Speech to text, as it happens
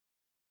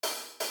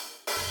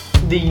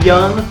The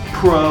Young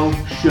Pro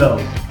Show,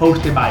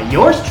 hosted by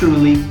yours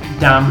truly,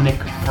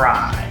 Dominic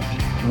Fry.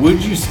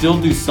 Would you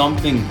still do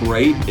something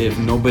great if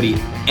nobody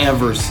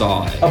ever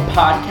saw it? A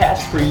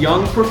podcast for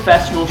young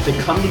professionals to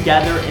come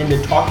together and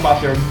to talk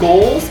about their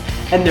goals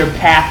and their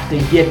path to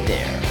get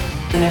there.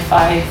 And if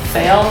I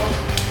fail,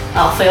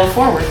 I'll fail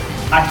forward.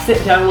 I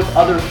sit down with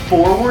other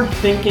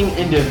forward-thinking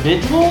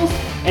individuals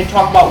and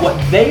talk about what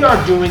they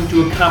are doing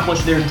to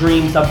accomplish their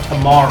dreams of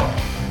tomorrow.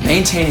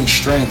 Maintaining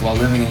strength while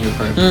living in your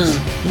purpose.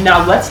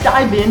 Now let's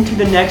dive into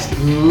the next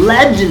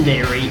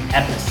legendary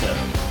episode.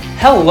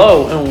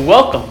 Hello and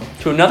welcome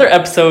to another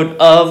episode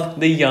of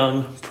the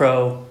Young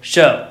Pro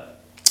Show.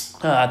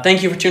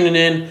 Thank you for tuning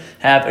in.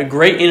 Have a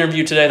great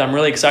interview today that I'm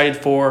really excited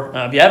for.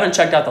 If you haven't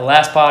checked out the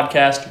last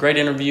podcast, great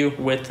interview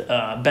with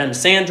Ben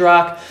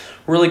Sandrock.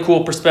 Really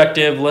cool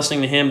perspective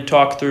listening to him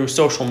talk through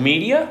social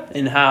media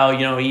and how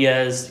he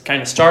has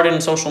kind of started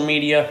in social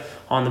media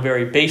on the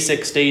very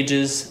basic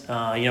stages.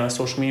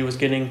 Social media was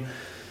getting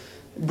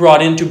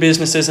brought into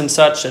businesses and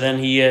such, and then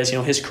he has,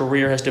 his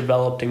career has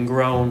developed and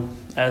grown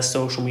as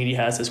social media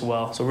has as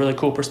well. So really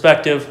cool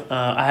perspective.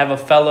 I have a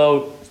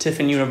fellow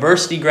Tiffin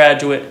University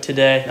graduate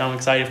today that I'm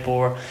excited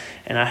for,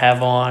 and I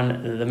have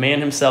on the man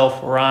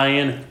himself,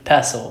 Ryan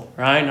Pessl.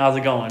 Ryan, how's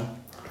it going?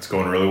 It's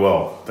going really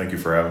well. Thank you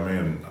for having me,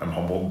 and I'm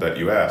humbled that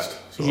you asked.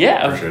 So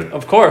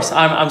Of course.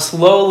 I'm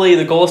slowly,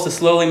 the goal is to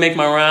slowly make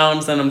my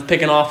rounds, and I'm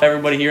picking off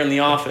everybody here in the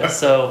office.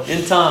 So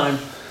in time,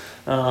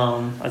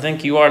 I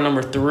think you are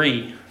number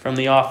 3 from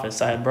the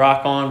office. I had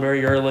Brock on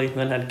very early,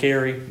 then had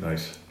Gary.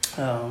 Nice.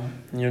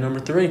 You're number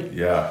 3.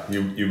 Yeah,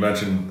 you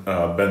mentioned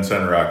Ben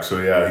Sandrock.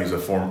 So yeah, he's a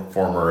former.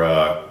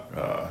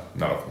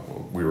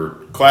 We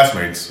were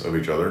classmates of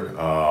each other.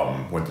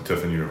 Went to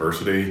Tiffin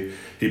University.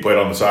 He played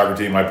on the soccer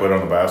team. I played on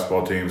the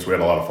basketball team. So we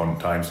had a lot of fun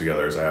times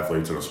together as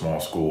athletes in a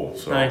small school.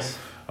 So nice.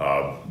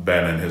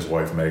 Ben and his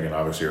wife Megan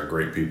obviously are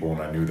great people,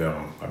 and I knew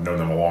them. I've known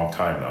them a long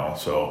time now.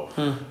 So.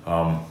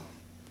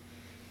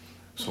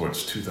 So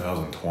it's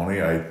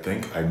 2020. I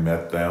think I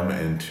met them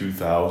in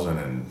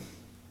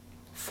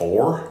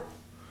 2004.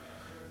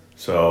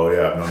 So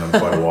yeah, I've known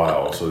them quite a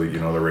while. So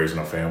they're raising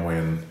a family,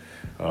 and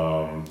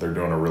they're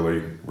doing a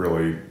really,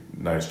 really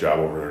nice job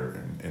over there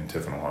in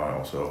Tiffin,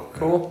 Ohio. So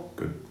cool.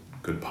 Yeah,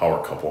 good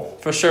power couple.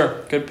 For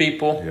sure. Good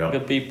people. Yeah.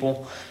 Good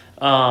people.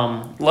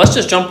 Let's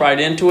just jump right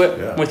into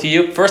it with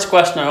you. First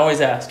question I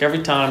always ask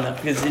every time,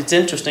 because it's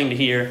interesting to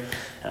hear.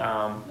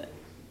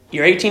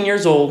 You're 18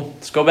 years old.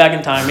 Let's go back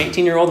in time.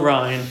 18-year-old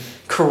Ryan.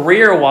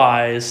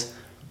 Career-wise,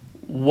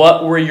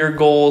 what were your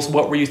goals?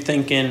 What were you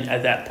thinking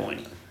at that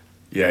point?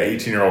 Yeah,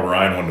 18-year-old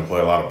Ryan wanted to play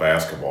a lot of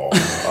basketball.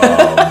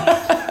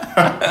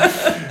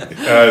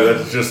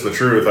 That's just the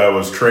truth. I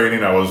was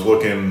training. I was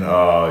looking,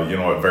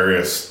 at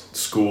various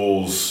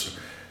schools.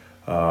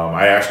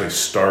 I actually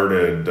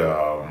started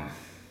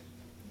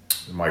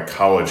my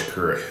college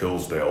career at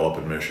Hillsdale up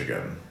in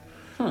Michigan.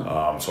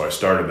 So I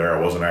started there. I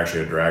wasn't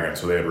actually a Dragon,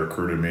 so they had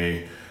recruited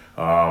me.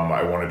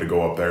 I wanted to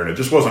go up there, and it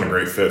just wasn't a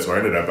great fit, so I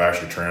ended up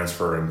actually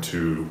transferring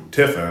to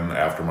Tiffin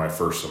after my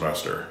first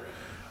semester.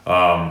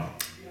 I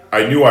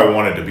knew I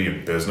wanted to be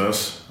in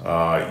business,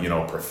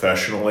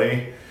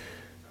 professionally.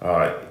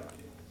 I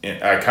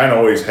kind of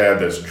always had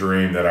this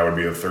dream that I would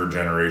be a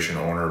third-generation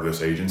owner of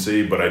this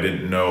agency, but I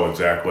didn't know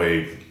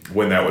exactly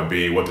when that would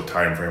be, what the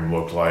time frame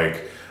looked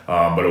like.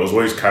 But it was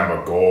always kind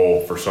of a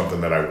goal for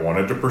something that I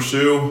wanted to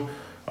pursue.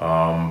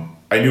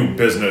 I knew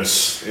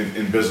business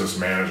in business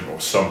management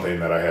was something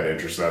that I had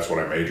interest in. That's what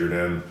I majored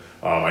in.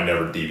 I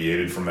never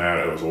deviated from that.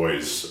 I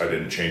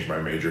didn't change my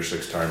major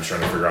 6 times trying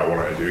to figure out what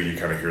I do. You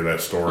kind of hear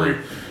that story.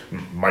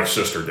 My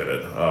sister did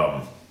it.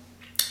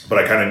 But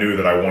I kind of knew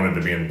that I wanted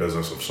to be in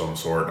business of some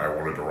sort. I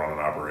wanted to run an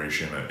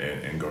operation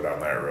and go down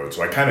that road.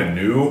 So I kind of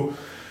knew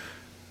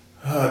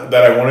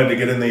that I wanted to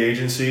get in the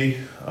agency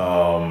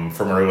from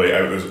early.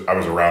 I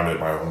was around it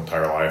my whole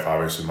entire life.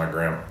 Obviously, my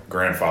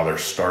grandfather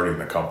starting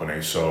the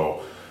company,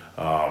 so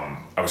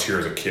I was here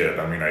as a kid.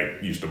 I mean, I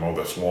used to mow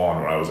this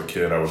lawn when I was a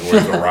kid. I was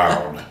always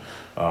around.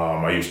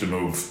 I used to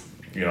move.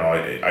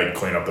 I'd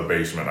clean up the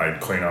basement. I'd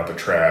clean out the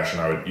trash,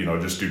 and I would,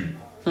 just do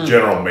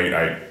general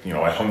maintenance.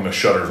 I hung the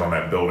shutters on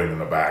that building in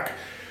the back.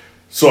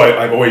 So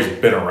I've always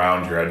been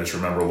around here. I just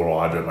remember a little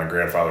odd that my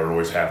grandfather would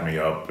always have me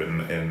up,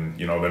 and then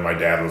my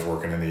dad was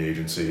working in the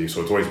agency,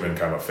 so it's always been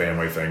kind of a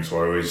family thing.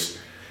 So I always,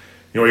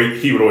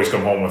 he would always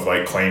come home with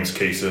like claims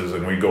cases,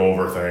 and we'd go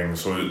over things.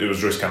 So it was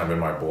just kind of in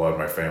my blood,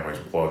 my family's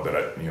blood, that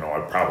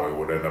I probably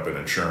would end up in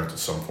insurance in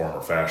some form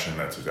or fashion.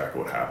 That's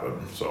exactly what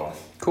happened. So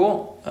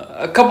cool.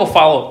 A couple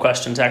follow-up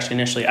questions actually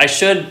initially. I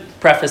should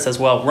preface as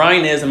well.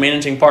 Ryan is a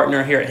managing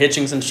partner here at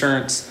Hitchings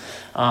Insurance.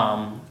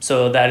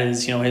 So that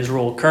is, his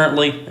role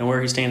currently and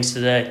where he stands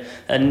today.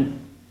 And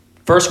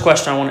first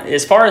question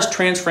as far as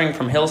transferring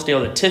from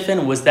Hillsdale to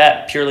Tiffin, was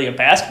that purely a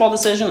basketball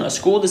decision, a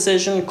school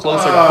decision,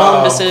 closer to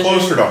home decision?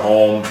 Closer to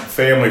home,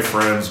 family,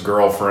 friends,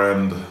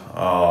 girlfriend.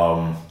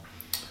 I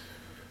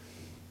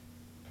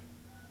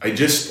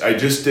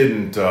just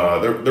didn't,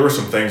 there were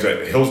some things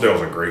that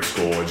Hillsdale's a great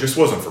school. It just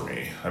wasn't for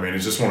me. I mean,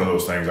 it's just one of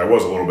those things. I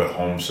was a little bit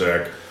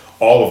homesick.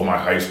 all of my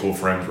high school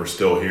friends were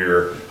still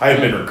here. I had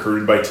been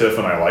recruited by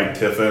Tiffin. I liked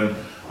Tiffin.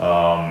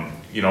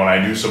 You know, and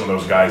I knew some of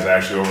those guys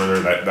actually over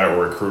there that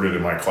were recruited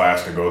in my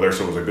class to go there,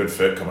 so it was a good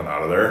fit coming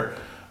out of there.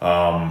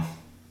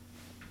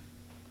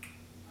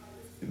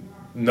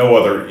 No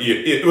other.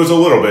 It was a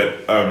little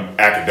bit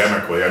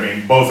academically. I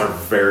mean, both are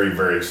very,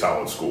 very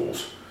solid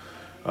schools.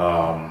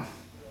 I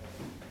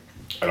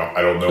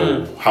don't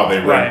know how they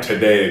rank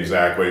today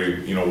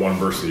exactly. You know, one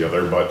versus the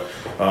other, but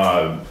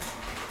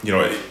you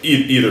know,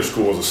 either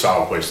school is a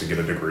solid place to get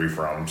a degree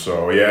from.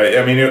 So yeah,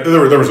 I mean,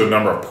 there was a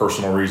number of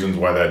personal reasons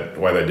why that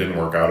didn't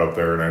work out up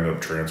there, and I ended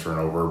up transferring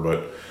over.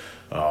 But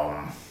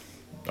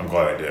I'm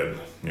glad I did.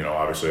 You know,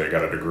 obviously I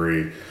got a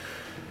degree.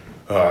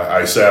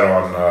 I sat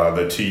on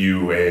the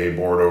TUA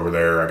board over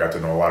there. I got to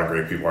know a lot of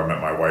great people. I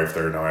met my wife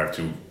there. Now I have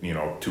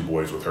two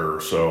boys with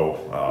her.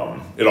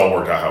 So it all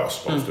worked out how it was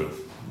supposed to.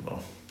 So.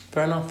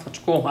 Fair enough. That's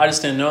cool. I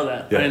just didn't know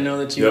that. Yeah. I didn't know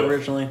that you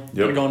originally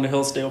were going to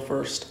Hillsdale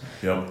first.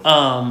 Yep.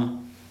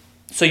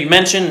 So you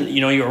mentioned, you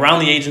know, you were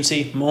around the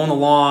agency, mowing the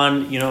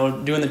lawn, you know,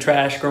 doing the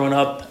trash growing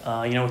up,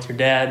 you know, with your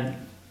dad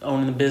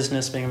owning the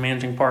business, being a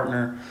managing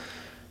partner.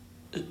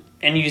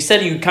 And you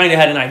said you kind of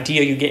had an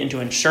idea you'd get into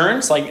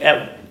insurance.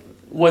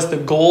 Was the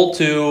goal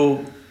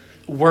to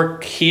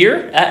work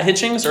here at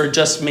Hitchings or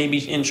just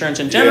maybe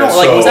insurance in general?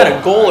 Yeah, was that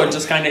a goal or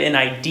just kind of an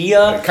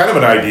idea? Kind of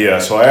an idea.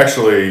 So I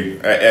actually,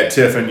 at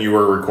Tiffin, you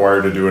were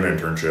required to do an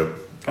internship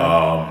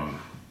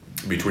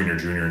between your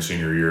junior and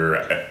senior year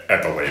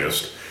at the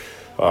latest.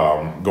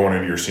 Going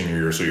into your senior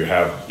year, so you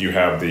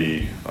have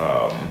the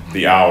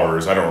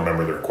hours. I don't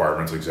remember the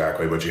requirements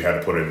exactly, but you had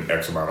to put in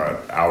X amount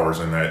of hours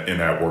in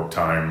that work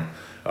time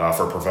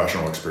for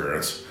professional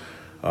experience.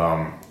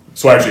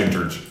 So I actually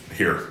interned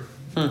here.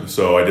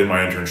 So I did my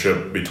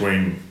internship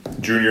between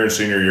junior and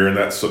senior year, and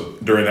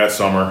during that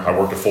summer I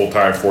worked a full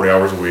time 40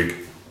 hours a week.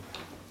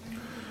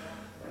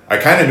 I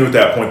kind of knew at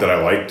that point that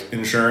I liked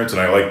insurance,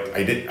 and I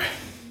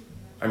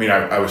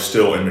was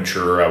still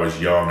immature. I was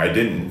young. I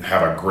didn't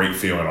have a great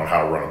feeling on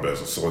how to run a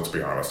business. So let's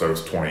be honest. I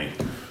was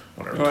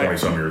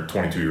 20-some years,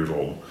 22 years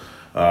old.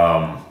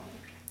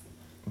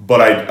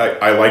 But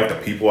I liked the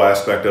people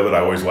aspect of it. I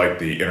always liked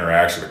the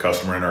interaction, the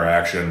customer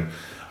interaction.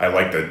 I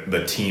liked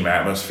the team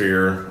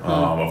atmosphere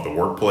of the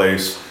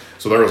workplace.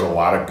 So there was a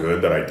lot of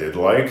good that I did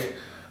like.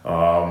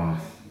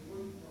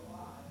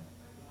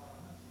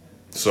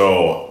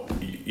 So,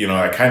 you know,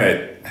 I kind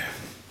of...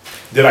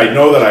 Did I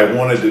know that I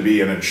wanted to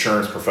be an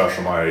insurance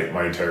professional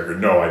my entire career?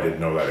 No, I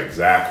didn't know that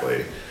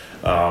exactly.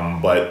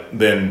 But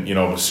then, you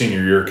know, the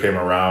senior year came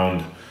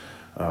around,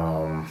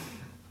 and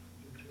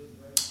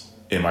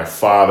my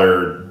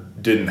father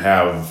didn't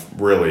have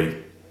really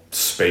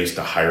space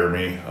to hire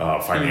me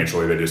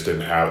financially. They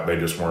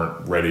just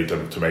weren't ready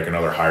to make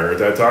another hire at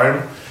that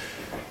time.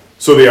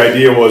 So the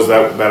idea was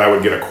that I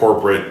would get a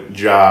corporate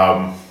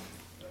job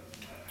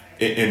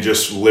and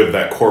just live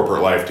that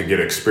corporate life to get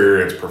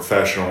experience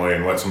professionally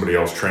and let somebody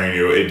else train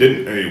you.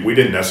 We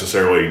didn't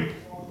necessarily,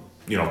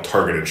 you know,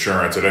 target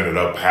insurance. It ended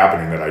up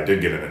happening that I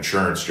did get an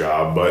insurance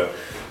job, but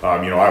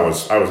you know, I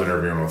was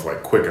interviewing with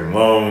like Quicken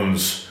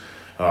Loans,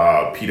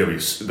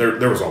 PwC.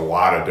 There was a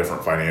lot of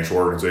different financial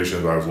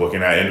organizations I was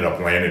looking at. I ended up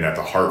landing at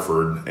the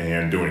Hartford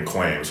and doing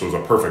claims. So it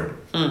was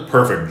a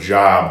perfect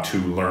job to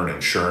learn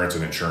insurance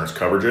and insurance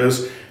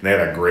coverages. And they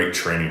had a great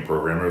training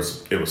program.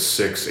 It was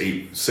 6 to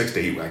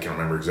 8, I can't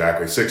remember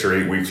exactly, 6 or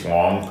 8 weeks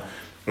long.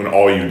 And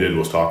all you did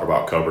was talk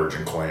about coverage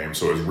and claims.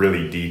 So it was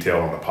really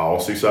detailed on the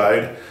policy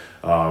side,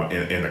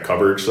 in the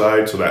coverage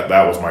side. So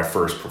that was my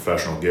first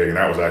professional gig, and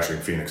that was actually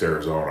in Phoenix,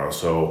 Arizona.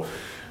 So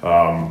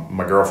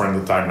my girlfriend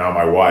at the time, now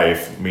my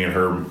wife, me and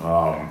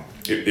her,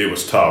 it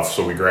was tough.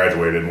 So we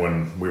graduated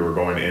when we were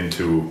going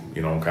into,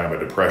 you know, kind of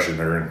a depression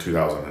there in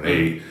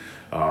 2008.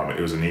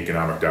 It was an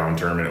economic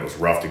downturn, and it was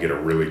rough to get a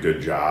really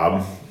good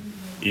job.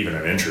 Even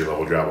an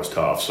entry-level job was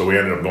tough. So we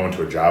ended up going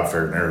to a job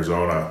fair in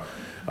Arizona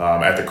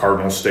at the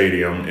Cardinals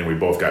Stadium, and we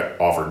both got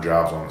offered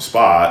jobs on the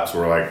spot. So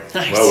we're like,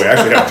 nice. Well, we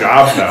actually have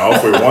jobs now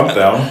if we want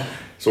them.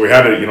 So we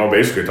had to, you know,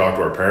 basically talk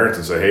to our parents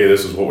and say, hey,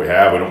 this is what we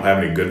have. We don't have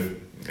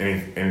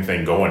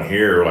anything going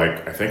here.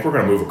 Like, I think we're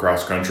going to move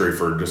across country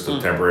for just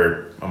a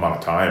temporary amount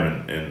of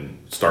time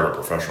and start a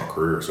professional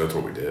career. So that's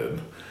what we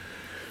did.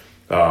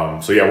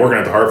 So yeah, working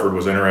at the Hartford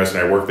was interesting.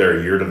 I worked there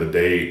a year to the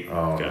date.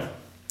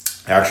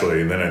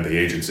 Actually, and then at the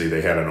agency,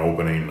 they had an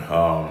opening.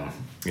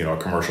 You know, a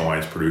commercial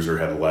lines producer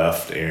had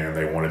left, and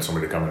they wanted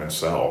somebody to come in and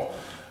sell.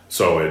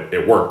 So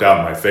it worked out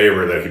in my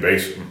favor that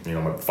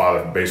my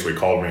father basically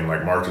called me in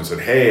like March and said,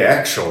 hey,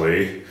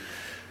 actually,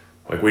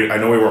 like I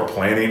know we weren't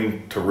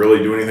planning to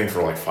really do anything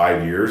for like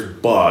 5 years,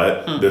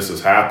 but this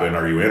has happened.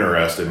 Are you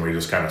interested? And we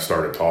just kind of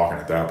started talking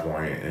at that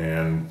point,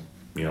 and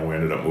you know, we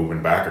ended up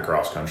moving back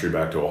across country,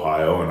 back to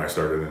Ohio, and I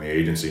started in the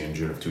agency in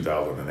June of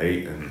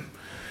 2008, and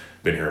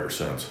been here ever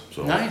since.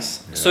 So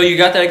nice. Yeah. So you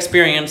got that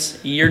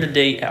experience year to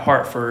date at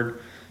Hartford.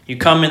 You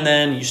come in,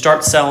 then you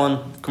start selling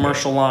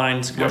commercial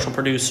lines, commercial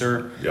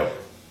producer. Yep.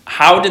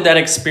 How did that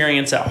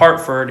experience at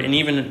Hartford, and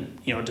even,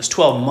 you know, just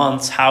 12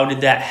 months, how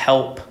did that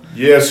help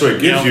Yeah, so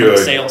it gives from you the a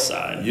sales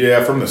side.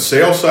 Yeah, from the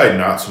sales side,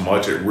 not so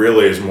much. It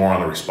really is more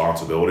on the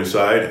responsibility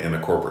side and the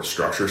corporate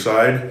structure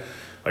side.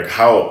 Like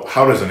how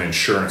does an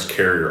insurance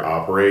carrier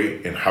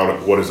operate, and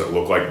what does it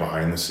look like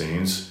behind the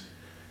scenes?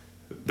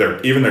 Their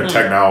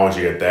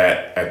technology at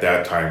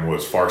that time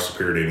was far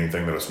superior to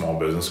anything that a small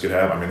business could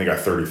have. I mean, they got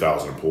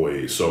 30,000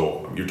 employees,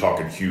 so you're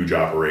talking huge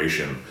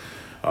operation.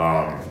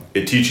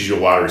 It teaches you a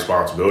lot of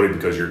responsibility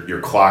because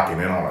you're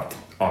clocking in on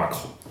a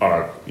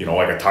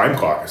like a time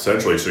clock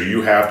essentially. So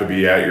you have to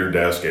be at your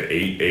desk at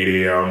 8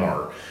 a.m.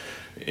 or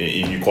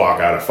you clock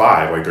out at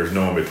 5. Like there's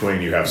no in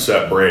between. You have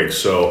set breaks,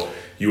 so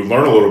you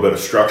learn a little bit of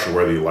structure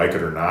whether you like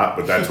it or not.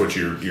 But that's what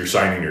you're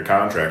signing your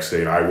contract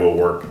saying, I will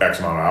work X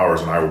amount of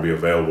hours and I will be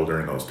available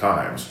during those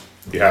times.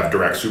 You have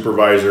direct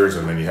supervisors,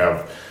 and then you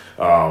have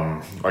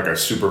like a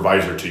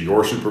supervisor to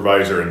your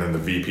supervisor, and then the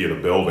VP of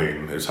the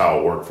building is how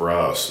it worked for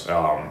us.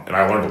 And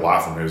I learned a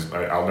lot from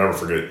I'll never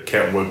forget,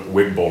 Kent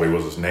Wigbold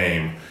was his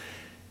name,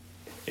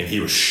 and he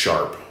was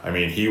sharp. I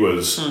mean, he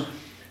was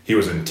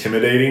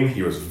intimidating.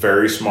 He was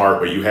very smart,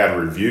 but you had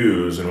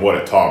reviews, and what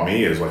it taught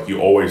me is like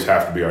you always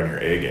have to be on your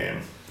A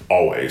game,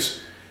 always.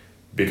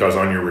 Because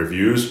on your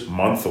reviews,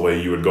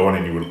 monthly, you would go in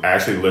and you would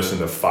actually listen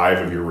to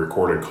 5 of your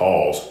recorded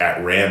calls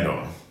at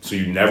random. So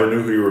you never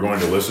knew who you were going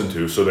to listen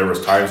to. So there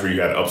was times where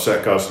you had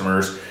upset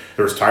customers.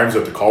 There was times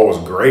that the call was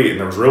great and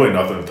there was really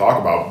nothing to talk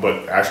about,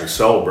 but actually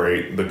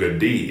celebrate the good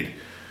deed.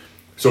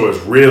 So it was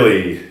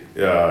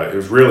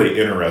really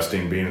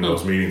interesting being in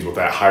those meetings with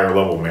that higher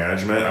level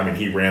management. I mean,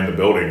 he ran the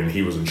building and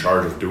he was in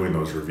charge of doing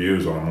those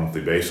reviews on a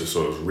monthly basis.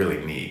 So it was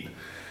really neat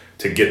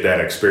to get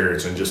that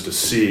experience and just to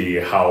see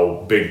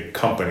how big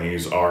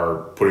companies are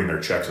putting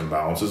their checks and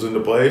balances into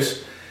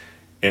place.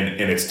 And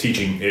it's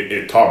teaching,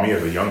 it taught me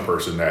as a young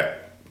person that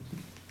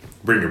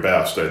bring your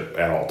best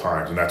at all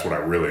times. And that's what I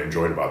really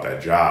enjoyed about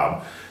that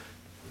job.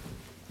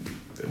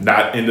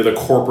 Not into the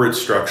corporate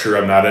structure.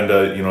 I'm not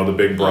into, the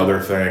big brother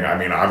thing. I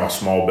mean, I'm a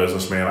small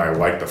businessman. I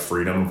like the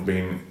freedom of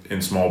being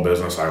in small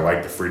business. I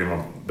like the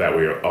freedom that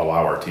we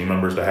allow our team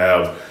members to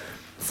have.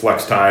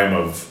 Flex time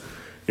of,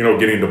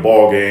 getting to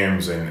ball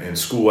games and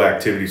school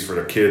activities for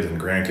their kids and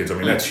grandkids. I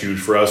mean, that's huge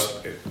for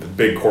us. The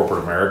big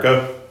corporate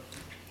America,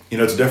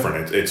 it's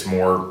different. It's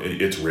more,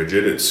 it's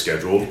rigid, it's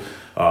scheduled.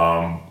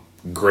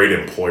 Great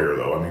employer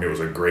though. I mean, it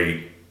was a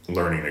great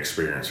learning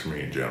experience for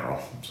me in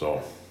general.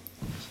 So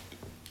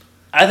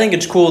I think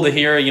it's cool to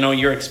hear,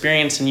 your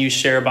experience, and you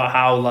share about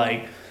how,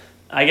 like,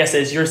 I guess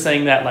as you're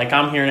saying that, like,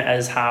 I'm hearing it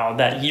as how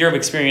that year of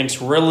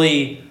experience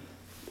really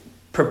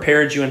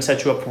prepared you and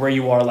set you up where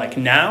you are, like,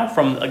 now,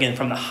 from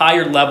the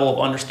higher level of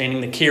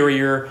understanding the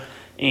carrier.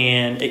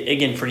 And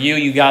again, for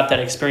you got that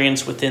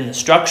experience within the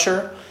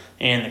structure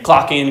and the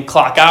clock in,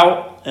 clock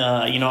out.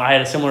 I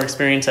had a similar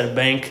experience at a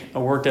bank. I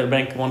worked at a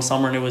bank one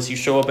summer, and it was you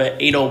show up at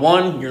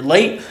 8:01, you're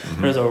late.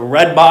 Mm-hmm. There's a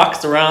red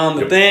box around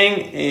the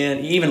thing,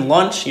 and even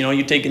lunch.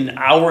 You take an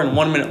hour and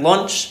 1 minute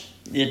lunch.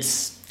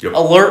 It's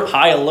alert,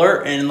 high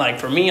alert, and like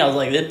for me, I was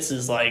like, this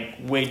is like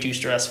way too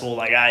stressful.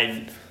 Like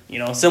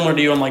similar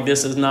to you, I'm like,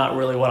 this is not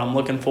really what I'm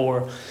looking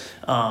for.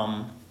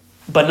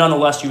 But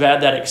nonetheless, you've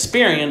had that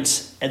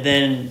experience, and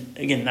then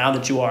again, now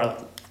that you are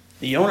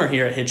the owner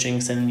here at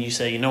Hitchings, and you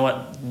say, you know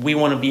what, we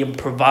want to be able to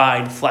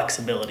provide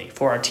flexibility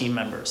for our team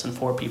members and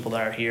for people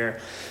that are here,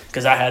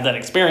 because I had that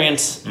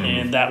experience,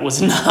 and that was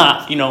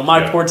not,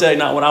 my forte,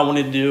 not what I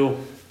wanted to do,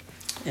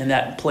 and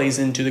that plays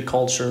into the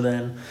culture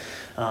then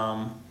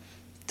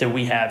that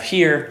we have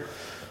here.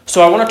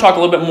 So I want to talk a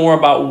little bit more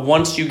about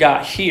once you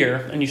got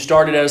here and you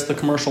started as the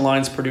commercial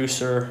lines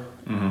producer.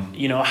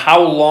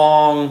 How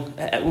long?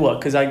 What?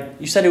 Because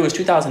you said it was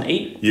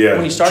 2008. Yeah,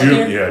 when you started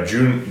June, here. Yeah,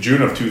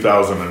 June of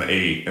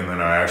 2008, and then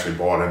I actually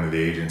bought into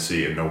the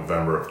agency in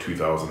November of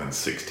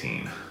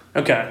 2016.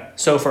 Okay,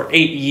 so for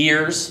 8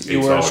 years,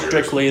 you were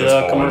strictly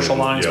the commercial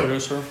lines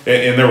producer.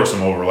 And there was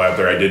some overlap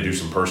there. I did do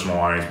some personal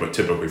lines, but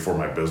typically for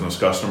my business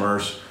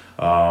customers.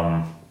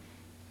 I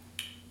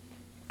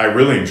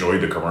really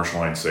enjoyed the commercial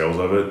line sales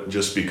of it,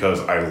 just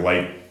because I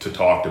like to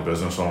talk to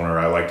business owner.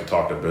 I like to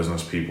talk to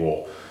business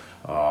people.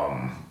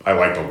 I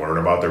like to learn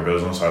about their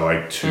business. I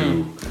like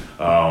to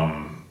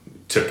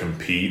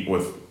compete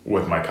with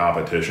my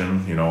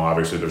competition.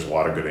 Obviously there's a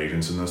lot of good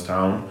agents in this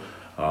town.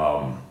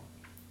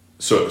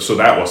 So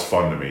that was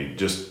fun to me.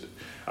 Just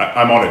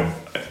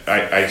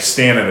I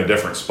stand in a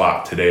different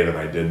spot today than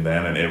I did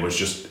then, and it was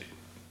just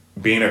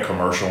being a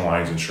commercial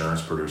lines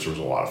insurance producer was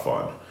a lot of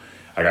fun.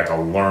 I got to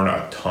learn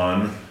a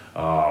ton.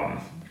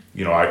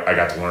 I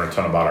got to learn a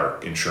ton about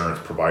our insurance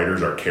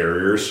providers, our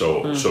carriers.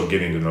 So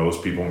getting to know those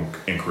people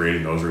and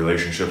creating those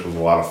relationships was a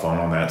lot of fun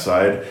on that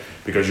side,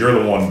 because you're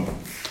the one,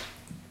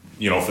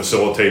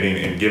 facilitating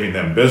and giving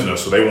them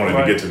business. So they wanted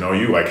to get to know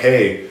you, like,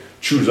 hey,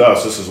 choose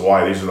us. This is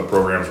why. These are the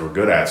programs we're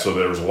good at. So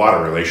there was a lot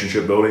of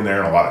relationship building there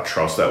and a lot of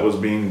trust that was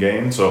being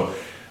gained. So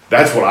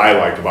that's what I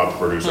liked about the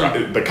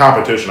producer. The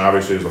competition,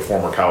 obviously, as a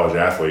former college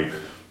athlete,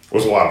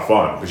 was a lot of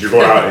fun, because you're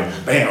going out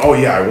and bam, oh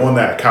yeah, I won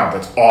that account.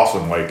 That's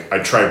awesome. Like, I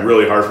tried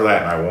really hard for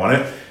that and I won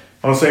it.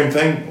 On the same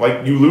thing,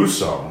 like, you lose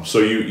some, so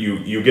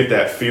you get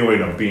that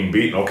feeling of being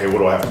beaten. Okay, what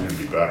do I have to do to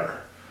be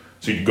better?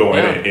 So you'd go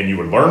in and you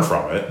would learn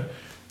from it.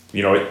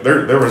 You know,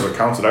 there was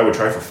accounts that I would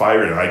try for 5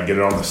 years and I'd get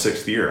it on the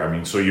 6th year. I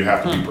mean, so you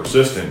have to be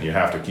persistent. You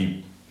have to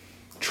keep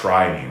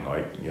trying,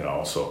 like, you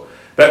know, so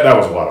that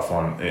was a lot of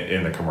fun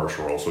in the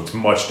commercial role. So it's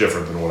much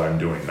different than what I'm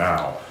doing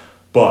now.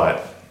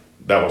 But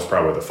that was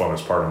probably the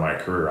funnest part of my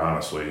career,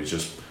 honestly, is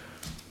just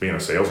being a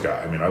sales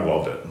guy. I mean, I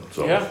loved it.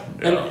 So,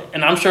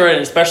 And I'm sure,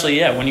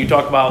 especially, when you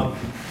talk about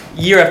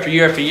year after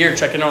year after year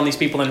checking on these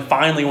people, and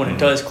finally when it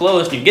does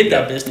close and you get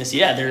that business,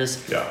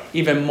 there's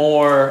even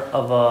more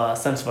of a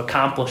sense of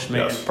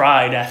accomplishment and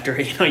pride after,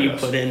 you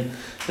put in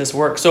this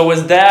work. So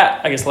was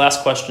that, I guess,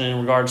 last question in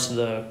regards to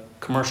the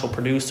commercial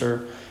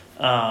producer,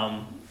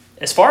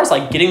 as far as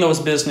like getting those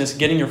business,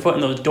 getting your foot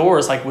in those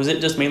doors, like was it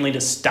just mainly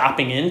just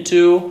stopping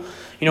into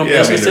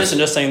businesses and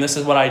just saying, this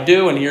is what I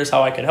do and here's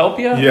how I could help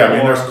you? Yeah, I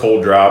mean, there's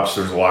cold drops.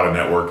 There's a lot of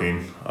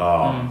networking.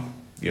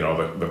 You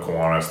know, the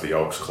Kiwanis, the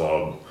Elks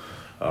Club,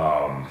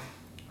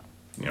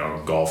 you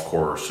know, golf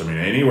course. I mean,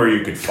 anywhere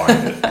you could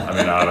find it. I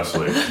mean,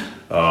 honestly,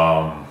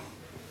 a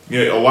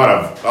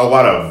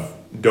lot of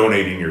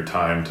donating your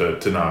time to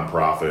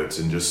nonprofits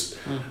and just,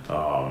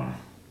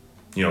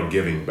 you know,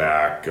 giving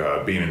back,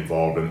 being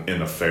involved in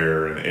the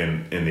fair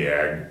and in the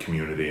ag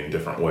community in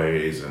different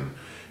ways, and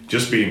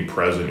just being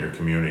present in your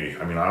community.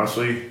 I mean,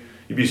 honestly,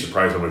 you'd be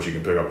surprised how much you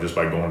can pick up just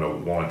by going to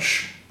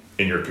lunch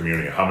in your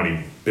community, how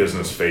many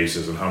business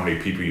faces and how many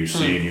people you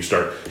see, and you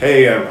start,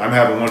 hey, I'm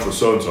having lunch with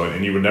so-and-so,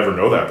 and you would never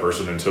know that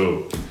person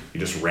until you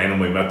just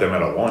randomly met them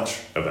at a lunch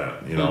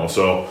event, you know?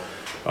 So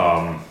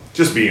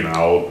just being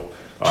out,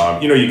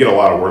 you know, you get a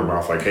lot of word of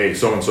mouth, like, hey,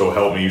 so-and-so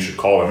helped me, you should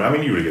call them. I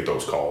mean, you would get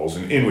those calls,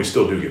 and we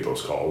still do get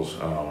those calls.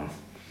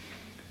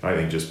 I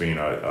think just being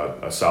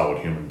a solid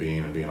human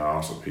being and being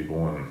honest with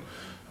people, and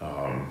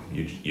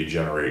you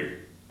generate,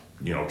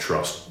 you know,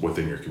 trust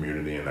within your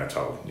community, and that's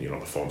how, you know,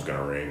 the phone's going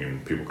to ring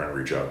and people are going to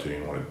reach out to you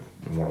and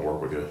want to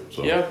work with you.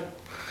 So.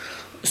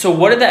 So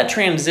what did that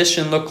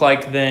transition look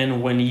like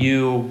then when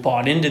you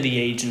bought into the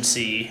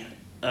agency?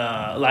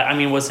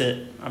 Was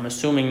it, I'm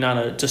assuming,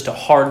 not just a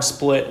hard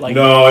split? Like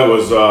no, it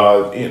was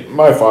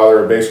my father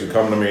had basically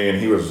come to me, and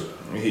he was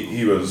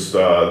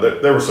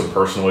there were some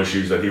personal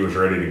issues that he was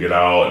ready to get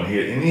out, and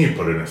he had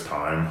put in his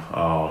time.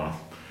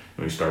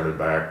 We started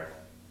back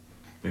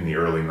in the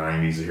early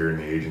 90s here in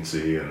the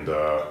agency, and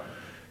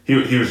he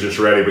was just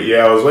ready. But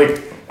it was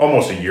like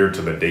almost a year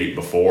to the date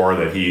before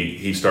that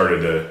he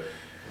started to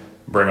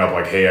bring up,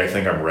 like, hey, I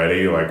think I'm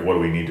ready. Like, what do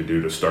we need to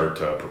do to start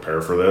to prepare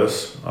for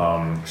this?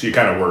 So you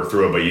kind of work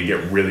through it, but you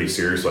get really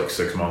serious like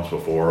 6 months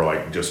before,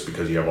 like, just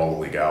because you have all the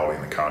legality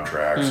and the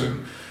contracts,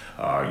 and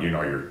you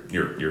know,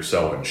 you're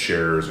selling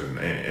shares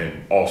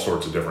and all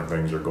sorts of different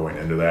things are going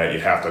into that. You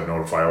have to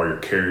notify all your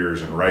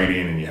carriers in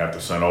writing, and you have to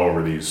send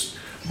over these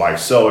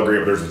buy-sell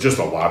agreement. There's just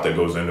a lot that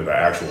goes into the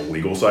actual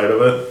legal side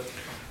of it.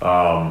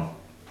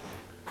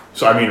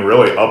 So I mean,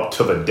 really, up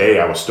to the day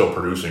I was still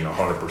producing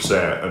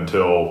 100%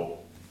 until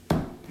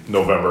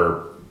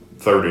November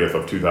 30th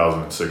of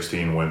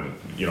 2016, when,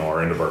 you know,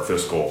 our end of our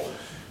fiscal,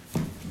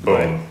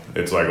 boom,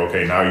 it's like,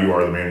 okay, now you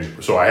are the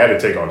manager. So I had to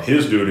take on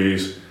his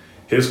duties,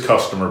 his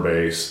customer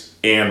base,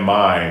 and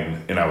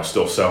mine, and I was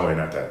still selling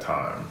at that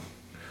time.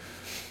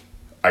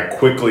 I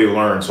quickly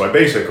learned, so I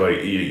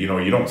basically, you know,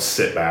 you don't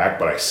sit back,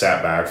 but I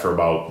sat back for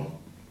about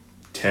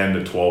 10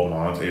 to 12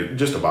 months,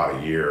 just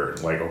about a year.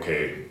 Like,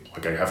 okay,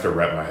 like I have to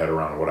wrap my head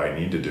around what I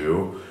need to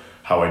do,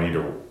 how I need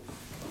to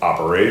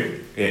operate.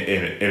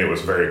 And it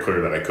was very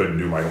clear that I couldn't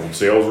do my old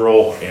sales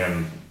role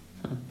and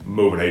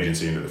move an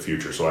agency into the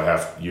future. So I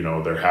have, you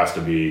know, there has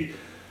to be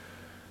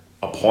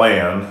a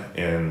plan,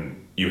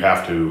 and you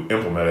have to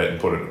implement it and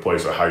put it in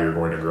place of how you're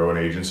going to grow an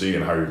agency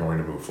and how you're going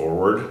to move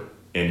forward.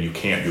 And you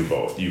can't do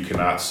both. You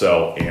cannot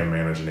sell and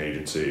manage an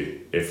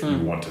agency if you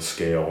want to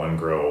scale and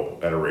grow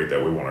at a rate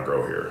that we want to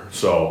grow here.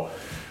 So,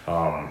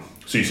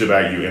 so you sit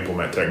back, you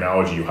implement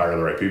technology, you hire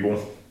the right people.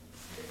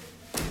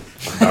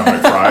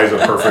 Dominic Fry is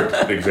a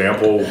perfect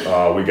example.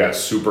 We got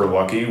super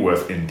lucky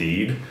with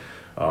Indeed.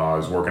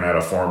 He's working at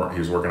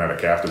a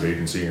captive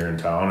agency here in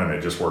town, and it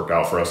just worked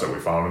out for us that we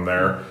found him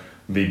there.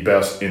 The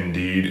best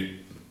Indeed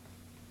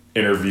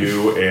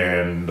interview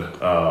and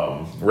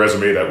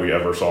resume that we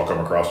ever saw come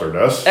across our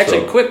desk.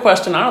 Actually, quick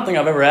question. I don't think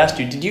I've ever asked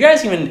you. Did you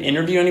guys even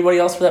interview anybody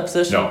else for that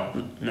position?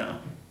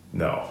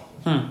 No.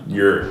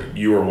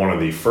 You were one of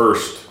the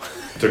first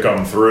to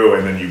come through,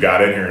 and then you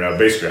got in here, and I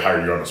basically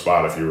hired you on the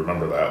spot, if you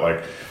remember that.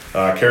 Like,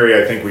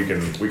 Kerry, I think we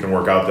can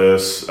work out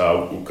this,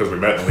 because we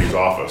met in Lee's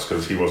office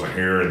because he wasn't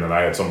here, and then I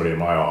had somebody in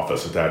my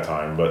office at that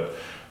time. But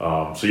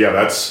that's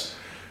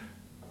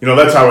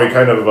how we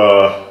kind of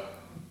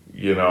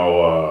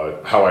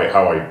how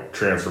I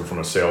transferred from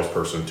a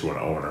salesperson to an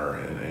owner,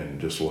 and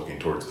just looking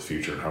towards the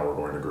future and how we're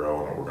going to grow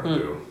and what we're going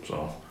to do.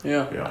 So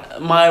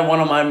one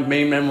of my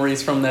main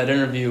memories from that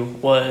interview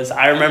was,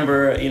 I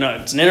remember, you know,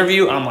 it's an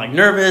interview, I'm like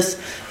nervous,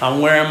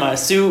 I'm wearing my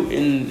suit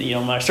and, you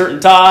know, my shirt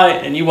and tie,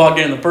 and you walk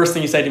in and the first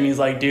thing you say to me is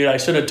like, dude, I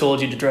should have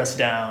told you to dress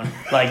down.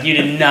 Like, you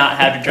did not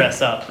have to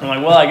dress up. I'm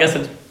like, well, I guess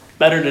it's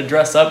better to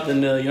dress up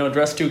than to, you know,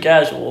 dress too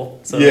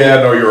casual. So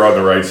you're on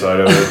the right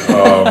side of it.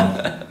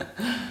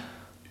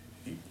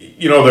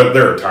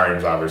 there are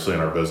times, obviously, in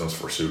our business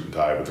for suit and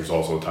tie, but there's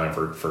also a time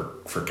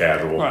for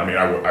casual. Right. I mean,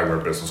 I wear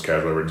business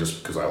casual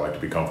just because I like to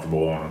be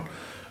comfortable, and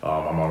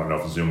I'm on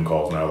enough Zoom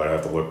calls now that I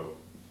have to look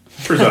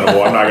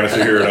presentable. I'm not going to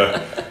sit here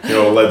in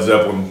a Led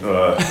Zeppelin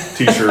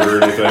t-shirt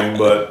or anything,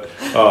 but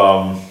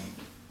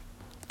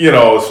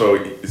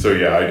so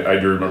yeah, I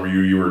do remember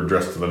you were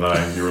dressed to the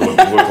nines. You looked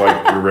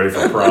like you were ready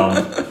for prom.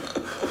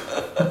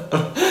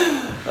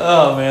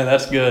 Oh man,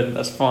 that's good.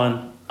 That's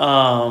fun.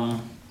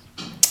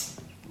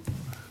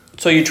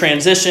 So you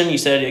transitioned. You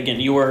said again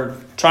you were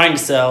trying to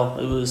sell.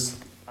 It was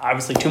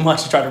obviously too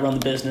much to try to run the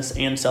business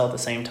and sell at the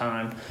same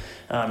time.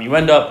 You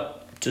end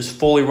up just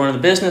fully running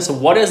the business. So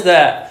what is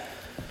that?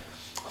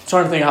 I'm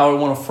trying to think how I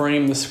want to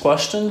frame this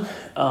question.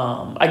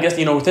 I guess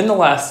within the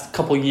last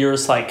couple of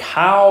years, like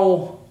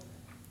how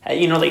do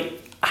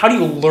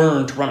you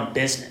learn to run a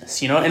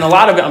business? And a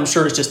lot of it, I'm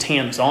sure, is just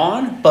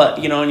hands-on. But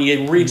and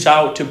you reach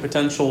out to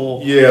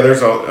potential,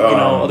 there's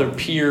other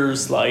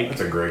peers. Like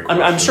that's a great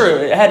question. I'm sure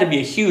it had to be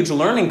a huge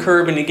learning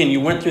curve. And again,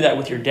 you went through that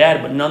with your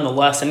dad, but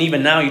nonetheless, and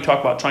even now, you talk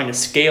about trying to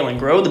scale and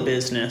grow the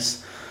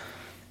business.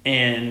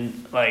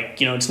 And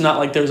it's not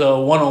like there's a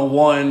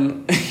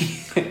 101.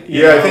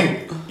 I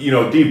think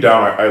deep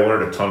down, I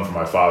learned a ton from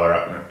my father,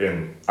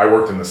 and I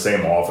worked in the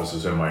same office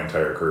as him my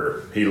entire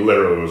career. He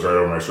literally was right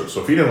over my shoulder.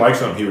 So if he didn't like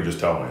something, he would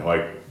just tell me,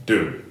 like,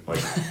 dude,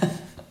 like,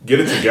 get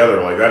it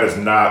together. Like, that is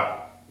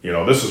not,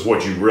 this is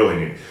what you really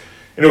need.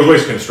 And it was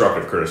always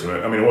constructive criticism.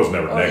 I mean, it was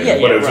never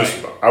negative, but it was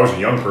just, I was a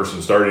young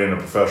person starting in a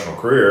professional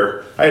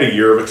career. I had a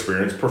year of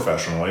experience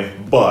professionally,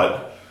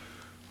 but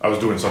I was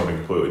doing something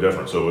completely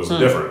different. So it was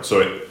different.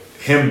 So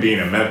him being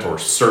a mentor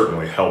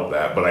certainly helped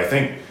that. But I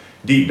think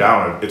deep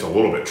down, it's a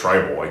little bit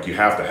tribal. Like, you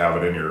have to have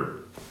it in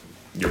your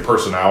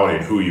personality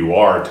and who you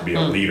are to be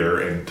a leader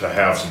and to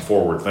have some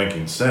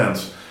forward-thinking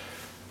sense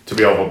to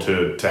be able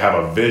to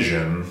have a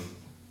vision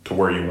to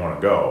where you want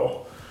to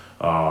go.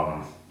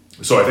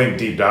 So I think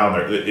deep down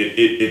there,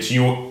 it's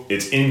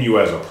in you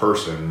as a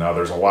person. Now,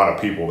 there's a lot of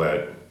people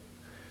that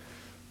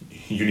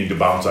you need to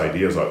bounce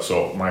ideas up.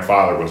 So my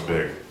father was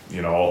big,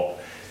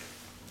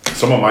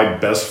 Some of my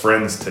best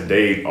friends to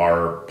date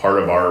are part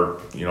of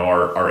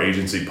our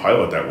agency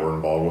pilot that we're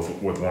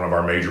involved with one of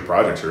our major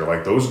projects here.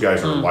 Like, those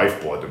guys are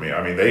lifeblood to me.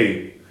 I mean,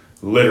 they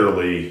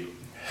literally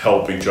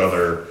help each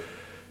other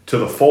to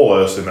the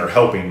fullest, and they're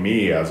helping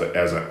me as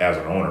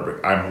an owner.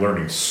 But I'm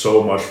learning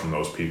so much from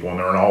those people, and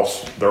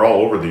they're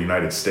all over the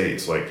United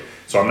States. Like,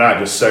 so I'm not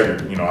just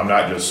I'm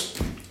not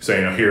just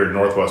saying here in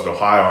Northwest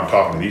Ohio. I'm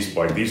talking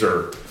to these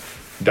are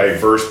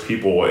diverse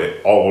people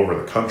all over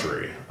the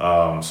country.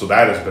 So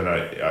that has been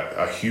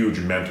a huge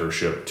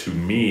mentorship to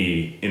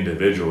me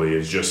individually,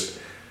 is just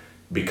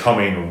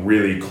becoming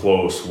really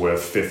close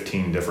with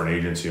 15 different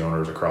agency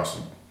owners across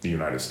the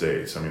United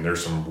States. I mean,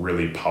 there's some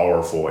really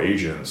powerful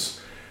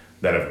agents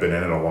that have been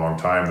in it a long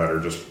time that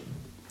are just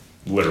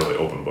literally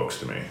open books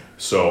to me.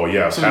 So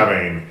yes,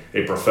 having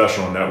a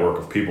professional network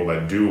of people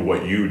that do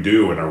what you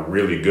do and are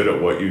really good at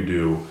what you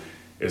do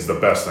is the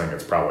best thing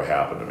that's probably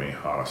happened to me,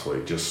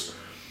 honestly. Just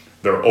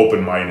they're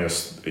open-minded,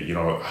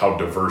 how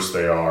diverse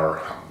they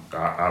are,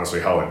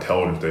 honestly, how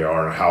intelligent they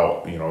are, and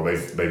how,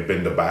 they've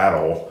been to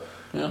battle.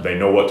 Yeah. They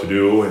know what to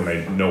do, and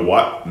they know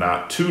what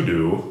not to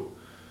do.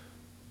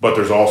 But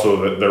there's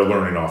also that they're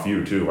learning off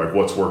you, too. Like,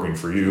 what's working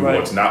for you, right,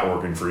 what's not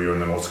working for you,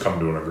 and then let's come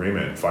to an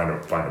agreement and find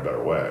a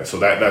better way. So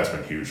that's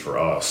been huge for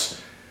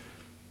us,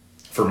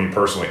 for me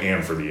personally,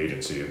 and for the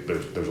agency.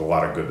 There's a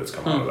lot of good that's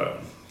come out of that.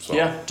 So.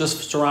 Yeah,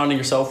 just surrounding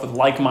yourself with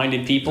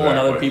like-minded people and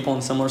other people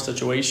in similar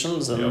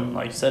situations, and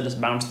like you said,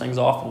 just bounce things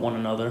off of one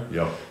another.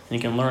 Yep. And you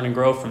can learn and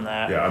grow from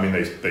that. Yeah, I mean,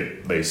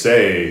 they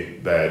say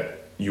that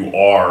you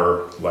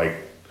are like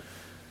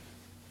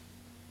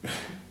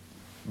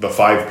the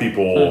 5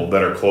 people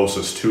that are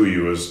closest to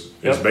you is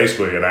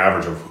basically an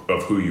average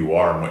of who you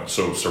are, and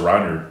so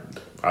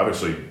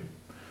obviously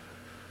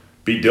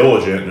be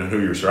diligent in who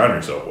you're surrounding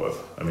yourself with.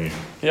 I mean,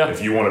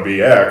 if you want to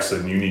be X,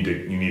 then you need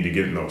to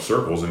get in those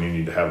circles, and you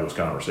need to have those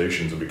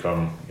conversations and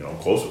become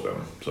close with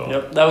them.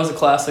 So that was a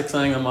classic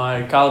thing that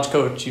my college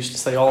coach used to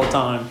say all the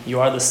time. You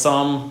are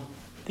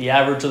the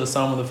average of the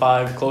sum of the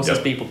 5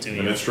 closest people to you.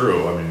 And it's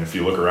true. I mean, if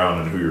you look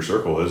around and who your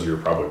circle is, you're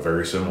probably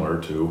very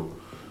similar to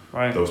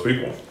those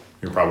people.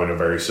 You're probably in a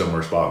very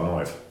similar spot in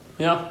life.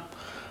 Yeah.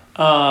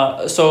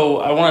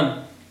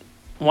 So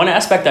one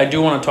aspect I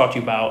do want to talk to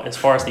you about as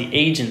far as the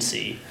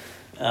agency.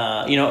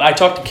 I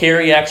talked to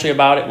Carrie actually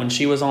about it when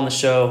she was on the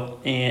show,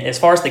 and as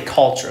far as the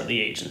culture of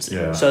the agency.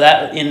 Yeah. So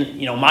that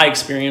in my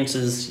experience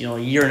is a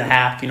year and a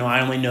half. I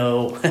only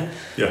know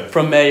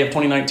from May of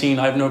 2019.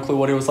 I have no clue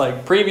what it was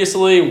like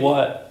previously,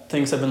 what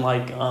things have been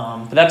like.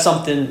 But that's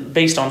something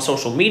based on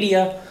social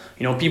media.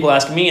 People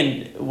ask me,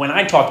 and when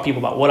I talk to people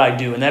about what I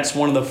do, and that's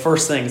one of the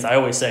first things I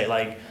always say,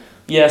 like,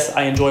 yes,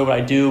 I enjoy what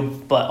I do,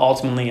 but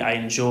ultimately I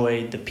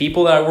enjoy the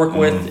people that I work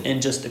with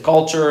and just the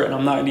culture. And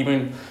I'm not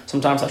even,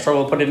 sometimes I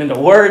struggle to put it into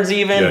words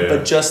even,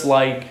 but just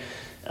like,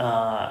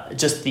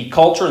 just the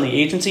culture and the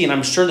agency. And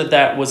I'm sure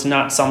that was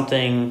not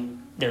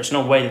something, there's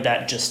no way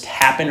that just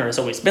happened or has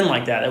always been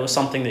like that. It was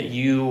something that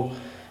you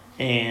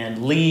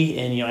and Lee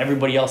and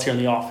everybody else here in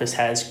the office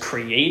has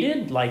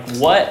created? Like,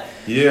 what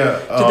Yeah.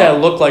 did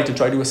that look like to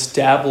try to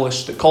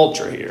establish the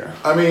culture here?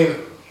 I mean,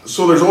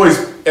 so there's always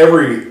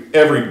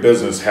every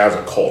business has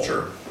a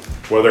culture,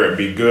 whether it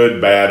be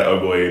good, bad,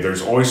 ugly.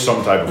 There's always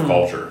some type of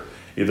culture.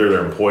 Either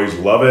their employees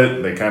love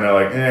it, they kind of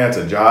like, it's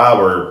a job,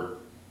 or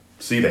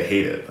they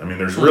hate it. I mean,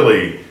 there's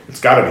really,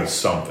 it's got to be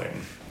something.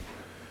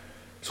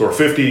 So we're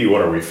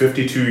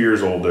 52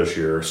 years old this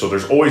year. So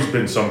there's always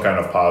been some kind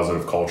of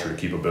positive culture to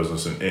keep a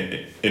business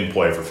in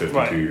play for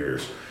 52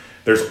 years.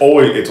 It's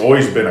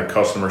always been a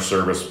customer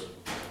service,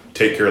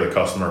 take care of the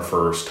customer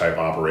first type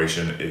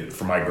operation.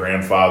 From my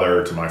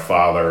grandfather to my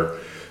father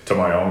to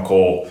my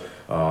uncle,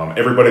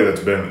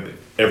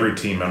 every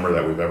team member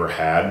that we've ever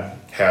had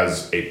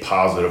has a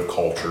positive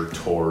culture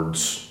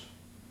towards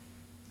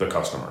the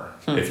customer.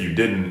 If you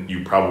didn't,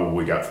 you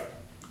probably got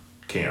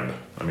canned.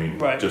 I mean,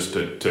 just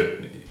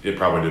it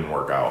probably didn't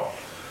work out.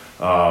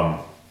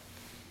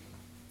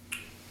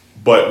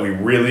 But we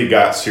really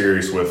got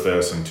serious with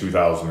this in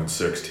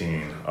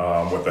 2016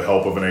 with the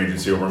help of an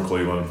agency over in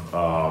Cleveland.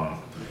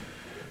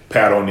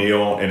 Pat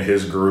O'Neill and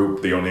his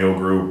group, the O'Neill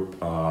Group,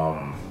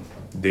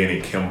 Danny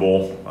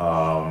Kimball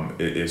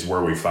is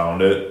where we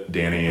found it.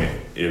 Danny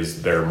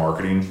is their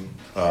marketing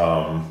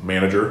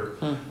manager.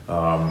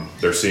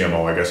 Their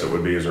CMO, I guess it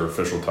would be, is their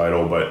official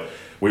title. But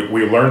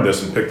we learned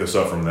this and picked this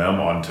up from them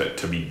on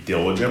to be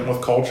diligent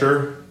with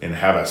culture and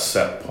have a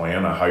set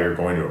plan on how you're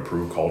going to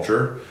improve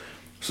culture.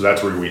 So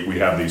that's where we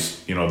have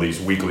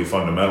these weekly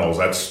fundamentals.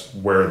 That's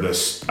where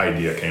this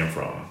idea came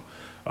from.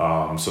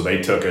 So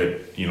they took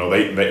it,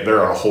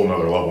 they're at a whole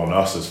nother level than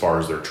us as far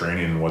as their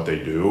training and what they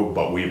do,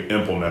 but we've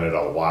implemented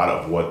a lot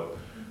of what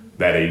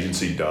that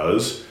agency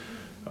does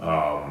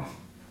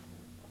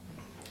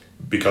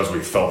because we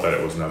felt that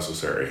it was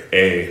necessary.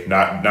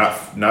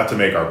 Not to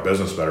make our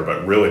business better,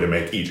 but really to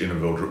make each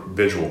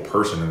individual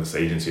person in this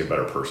agency a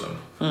better person.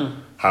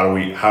 How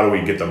do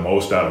we get the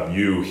most out of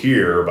you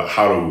here, but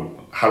how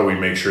do we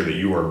make sure that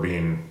you are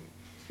being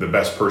the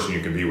best person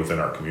you can be within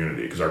our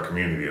community, because our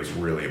community is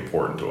really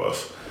important to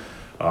us.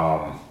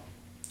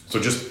 So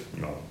just,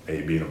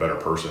 being a better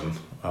person,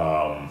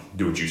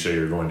 do what you say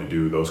you're going to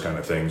do. Those kind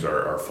of things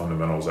are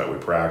fundamentals that we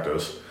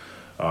practice.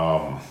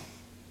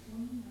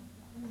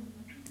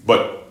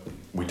 But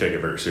we take it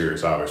very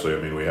serious, obviously. I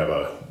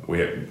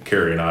mean,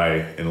 Carrie and I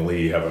and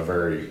Lee have a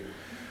very,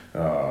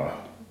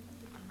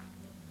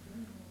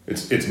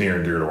 it's near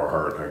and dear to our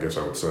heart, I guess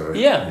I would say.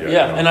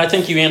 Yeah. And I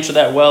think you answered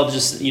that well.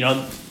 Just, and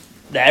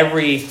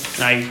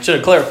I should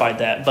have clarified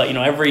that, but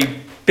every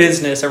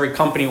business, every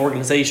company,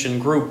 organization,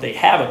 group, they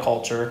have a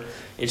culture.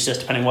 It's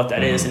just depending what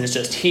that is, and it's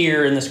just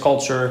here in this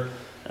culture,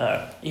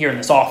 here in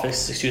this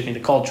office, the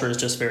culture is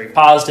just very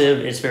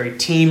positive. It's very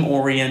team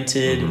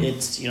oriented.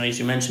 It's as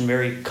you mentioned,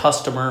 very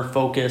customer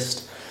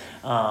focused,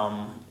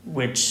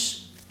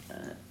 which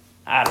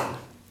I don't know.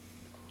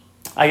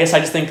 I guess I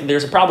just think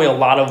there's probably a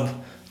lot of,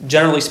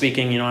 generally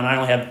speaking, and I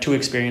only have 2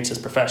 experiences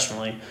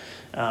professionally.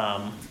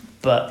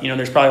 But,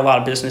 there's probably a lot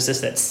of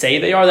businesses that say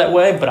they are that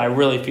way, but I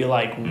really feel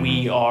like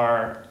we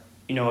are,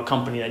 a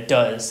company that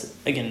does.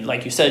 Again,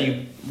 like you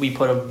said, we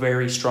put a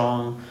very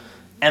strong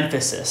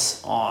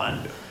emphasis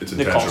on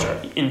the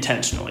culture.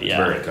 Intentionally, yeah.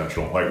 Very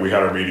intentional. Like, we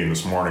had our meeting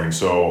this morning,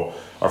 so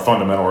our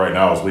fundamental right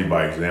now is lead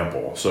by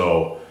example.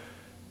 So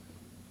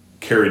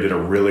Carrie did a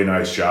really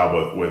nice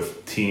job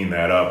with teeing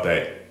that up,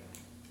 that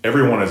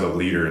everyone is a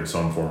leader in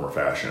some form or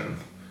fashion.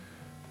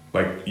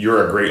 Like,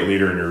 you're a great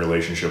leader in your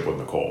relationship with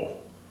Nicole.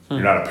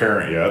 You're not a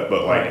parent yet,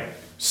 but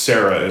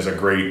Sarah is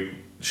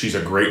she's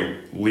a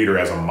great leader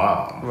as a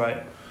mom.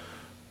 Right.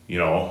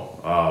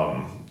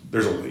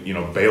 There's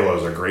Bela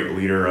is a great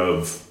leader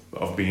of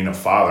being a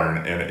father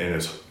and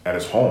at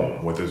his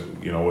home with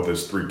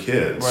his 3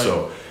 kids. Right.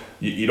 So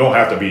you don't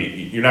have to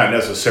be, you're not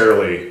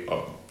necessarily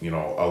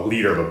a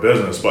leader of a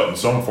business, but in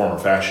some form or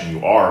fashion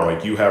you are.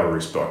 Like, you have a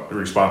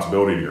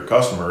responsibility to your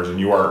customers, and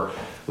you are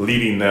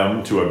leading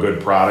them to a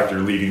good product, or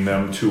leading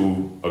them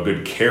to a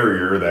good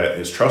carrier that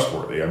is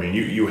trustworthy. I mean,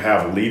 you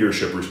have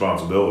leadership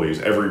responsibilities.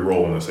 Every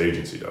role in this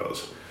agency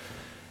does.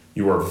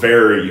 You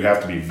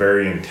have to be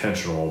very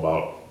intentional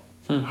about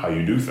how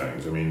you do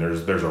things. I mean,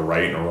 there's a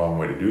right and a wrong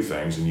way to do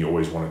things, and you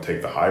always want to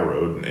take the high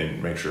road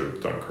and make sure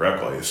it's done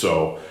correctly.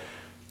 So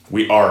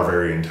we are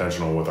very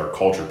intentional with our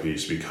culture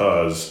piece,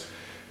 because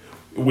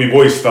we've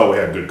always felt we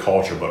had good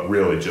culture, but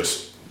really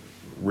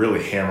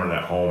hammering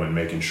that home and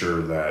making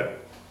sure that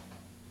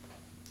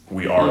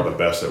we are the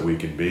best that we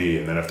can be.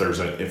 And then if there's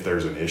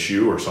an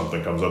issue or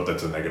something comes up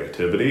that's a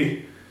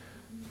negativity,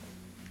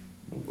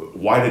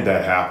 why did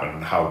that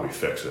happen? How do we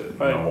fix it?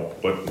 Right.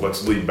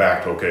 Let's lead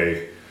back to,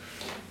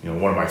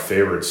 one of my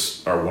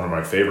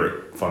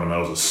favorite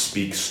fundamentals is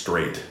speak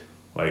straight.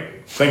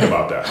 Like, think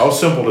about that. How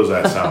simple does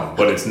that sound?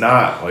 But it's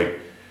not. Like,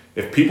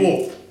 if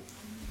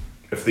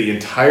the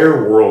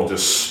entire world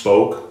just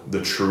spoke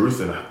the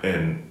truth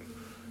and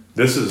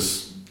this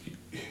is,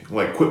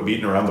 like, quit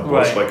beating around the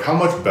bush. Right. Like, how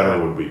much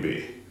better would we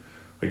be?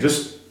 Like,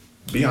 just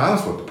be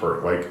honest with the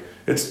person. Like,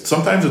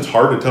 sometimes it's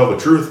hard to tell the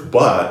truth,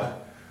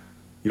 but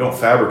you don't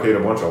fabricate a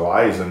bunch of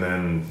lies and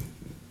then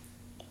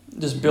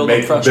just build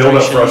up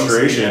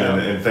frustration,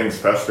 and things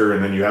fester,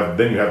 and then you have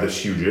this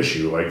huge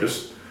issue. Like,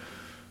 just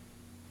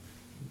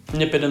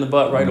nip it in the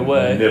butt right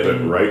away. Nip it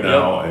right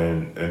now,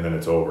 and then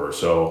it's over.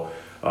 So,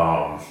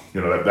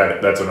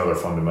 that's another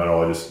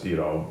fundamental. I just,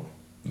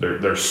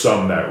 there's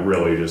some that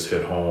really just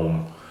hit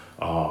home.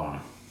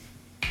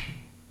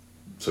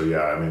 So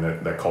yeah, I mean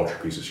that culture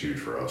piece is huge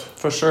for us.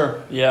 For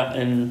sure, yeah,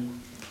 and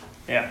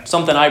yeah,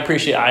 something I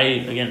appreciate.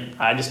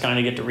 I just kind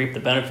of get to reap the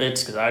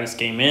benefits because I just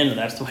came in and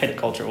that's the way the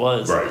culture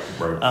was. Right.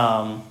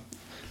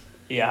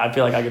 Yeah, I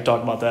feel like I could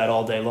talk about that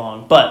all day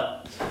long.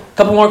 But a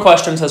couple more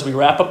questions as we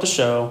wrap up the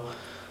show.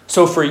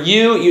 So for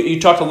you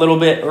talked a little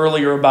bit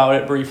earlier about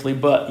it briefly,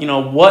 but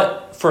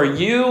what for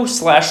you /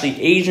 the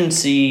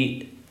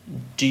agency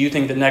do you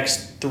think the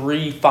next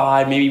 3,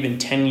 5, maybe even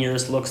 10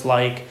 years looks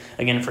like,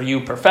 again, for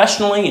you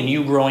professionally and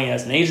you growing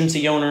as an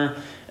agency owner,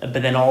 but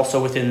then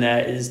also within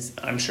that is,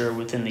 I'm sure,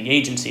 within the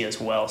agency as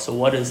well. So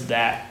what is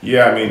that?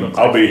 Yeah, I mean,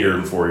 I'll be here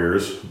in 4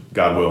 years,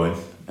 God willing.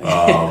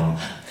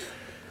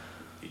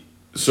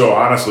 So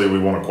honestly, we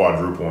want to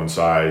quadruple in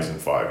size in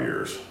 5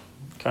 years.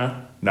 Okay.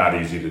 Not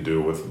easy to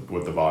do with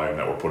the volume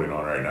that we're putting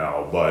on right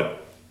now,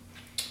 but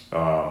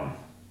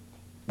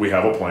we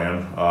have a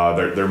plan.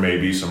 There may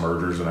be some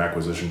mergers and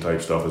acquisition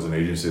type stuff as an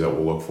agency that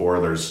we'll look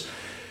for. There's,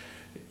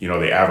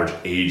 the average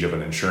age of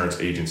an insurance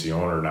agency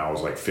owner now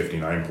is like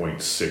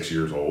 59.6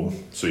 years old.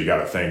 So you got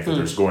to think that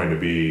there's going to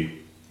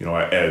be,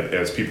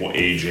 as people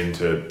age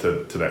into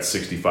that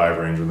 65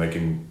 range when they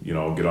can,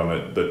 get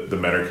on the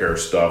Medicare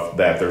stuff,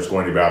 that there's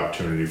going to be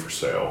opportunity for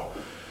sale.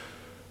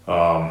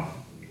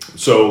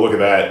 So look at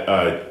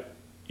that.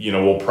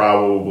 We'll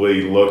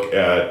probably look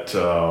at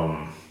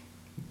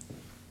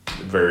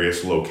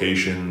various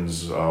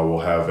locations. We'll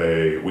have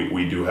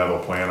we do have a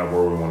plan of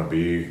where we want to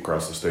be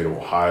across the state of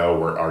Ohio,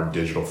 where our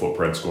digital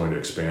footprint's going to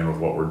expand with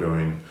what we're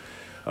doing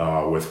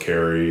with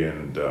Carrie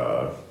and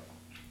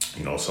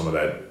some of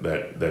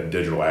that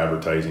digital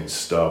advertising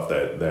stuff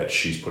that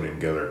she's putting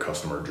together,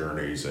 customer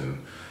journeys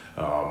and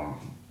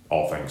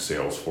all things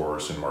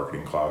Salesforce and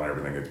Marketing Cloud and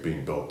everything that's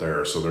being built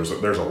there. So there's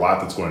a lot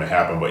that's going to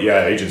happen. But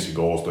yeah, agency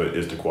goal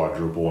is to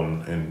quadruple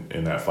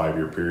in that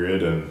 5-year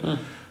period and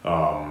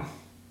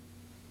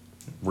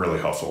really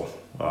hustle.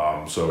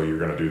 So you're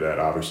going to do that.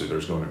 Obviously,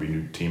 there's going to be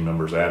new team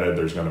members added.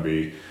 There's going to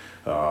be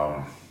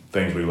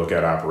things we look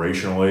at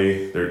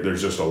operationally.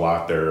 There's just a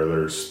lot there.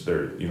 Those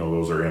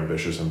are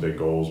ambitious and big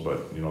goals,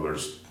 but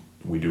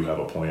we do have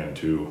a plan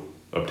to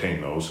obtain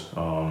those.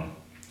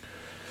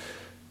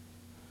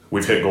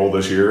 We've hit goal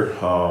this year.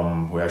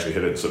 We actually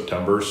hit it in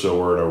September, so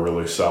we're at a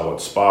really solid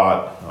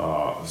spot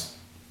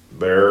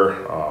there.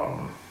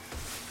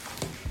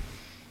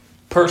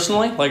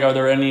 Personally, are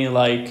there any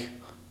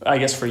I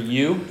guess for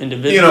you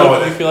individually,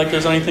 do you feel like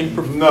there's anything?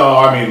 No,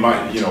 I mean,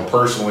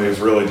 personally, is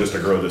really just to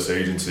grow this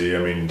agency. I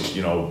mean,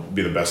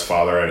 be the best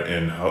father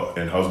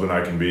and husband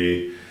I can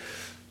be,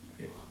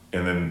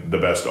 and then the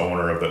best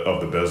owner of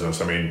the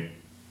business. I mean,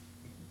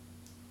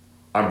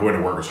 I'm going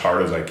to work as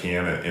hard as I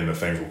can, and the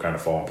things will kind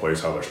of fall in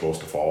place how they're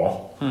supposed to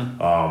fall.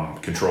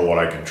 Control what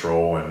I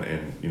control, and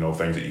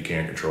things that you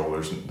can't control.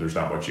 There's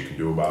not much you can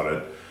do about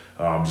it.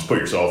 Just put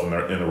yourself in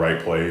the right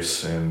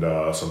place, and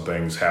some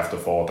things have to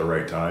fall at the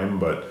right time.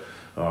 But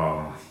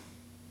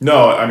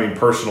no, I mean,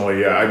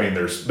 personally, yeah, I mean,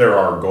 there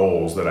are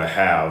goals that I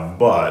have,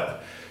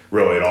 but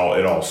really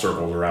it all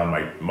circles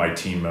around my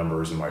team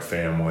members and my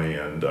family,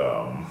 and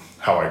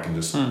how I can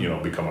just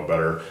become a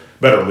better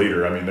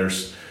leader. I mean,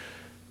 there's.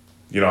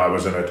 I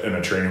was in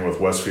a training with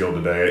Westfield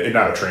today.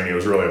 Not a training, it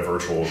was really a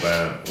virtual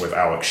event with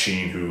Alex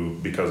Sheen, who,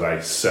 because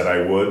I said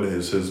I would,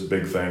 is his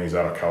big thing. He's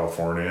out of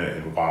California,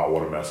 and wow,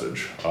 what a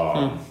message.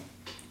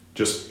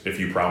 Just if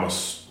you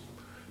promise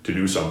to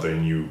do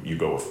something, you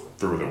go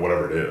through with it,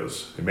 whatever it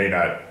is. It may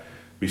not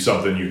be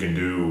something you can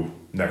do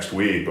next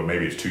week, but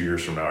maybe it's 2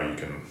 years from now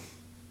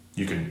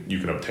you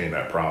can obtain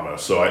that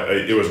promise. So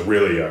it was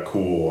really a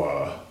cool.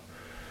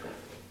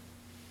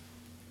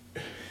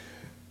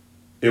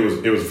 It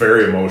was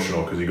very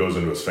emotional because he goes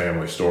into his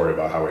family story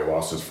about how he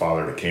lost his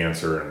father to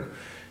cancer,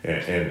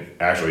 and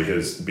actually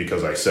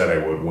because I said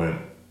I would, went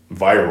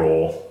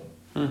viral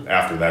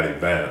after that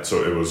event.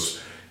 So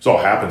it's all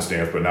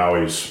happenstance, but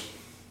now he's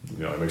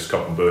he makes a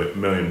couple $1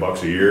 million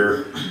a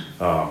year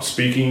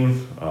speaking.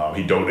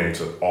 He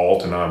donates it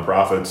all to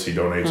nonprofits. He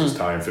donates his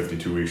time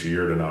 52 weeks a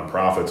year to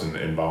nonprofits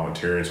and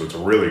volunteering. So it's a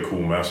really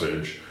cool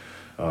message.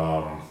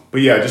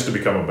 But yeah, just to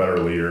become a better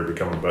leader,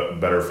 become a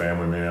better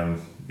family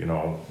man,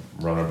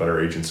 run a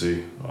better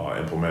agency,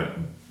 implement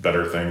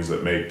better things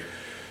that make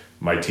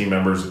my team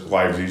members'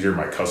 lives easier,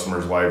 my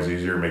customers' lives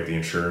easier, make the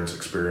insurance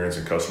experience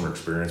and customer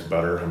experience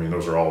better. I mean,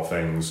 those are all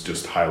things,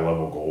 just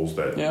high-level goals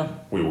that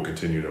we will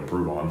continue to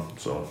improve on.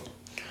 So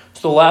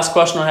the last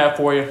question I have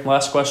for you,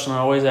 last question I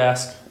always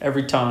ask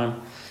every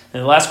time,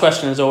 and the last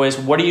question is always,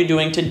 what are you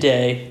doing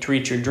today to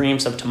reach your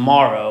dreams of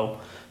tomorrow?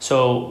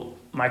 So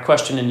my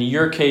question in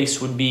your case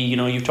would be,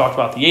 you've talked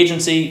about the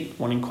agency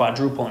wanting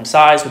quadruple in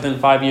size within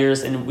 5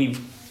 years, and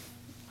we've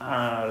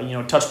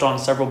touched on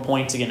several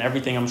points. Again,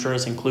 everything I'm sure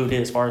is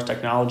included as far as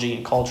technology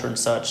and culture and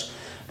such.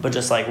 But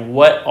just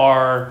what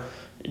are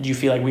do you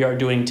feel like we are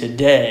doing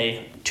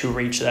today to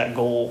reach that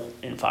goal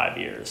in 5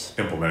 years?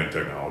 Implementing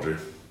technology.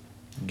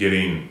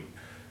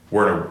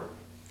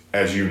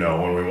 As you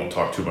know, and we won't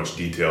talk too much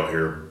detail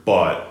here,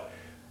 but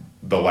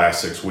the last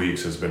 6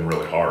 weeks has been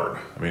really hard.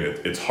 I mean,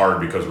 it's hard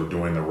because we're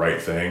doing the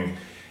right thing.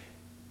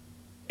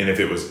 And if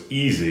it was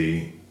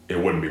easy, it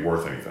wouldn't be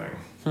worth anything.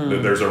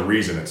 There's a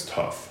reason it's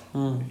tough.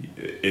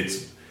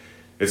 It's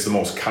the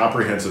most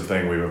comprehensive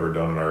thing we've ever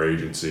done in our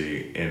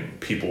agency, and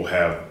people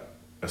have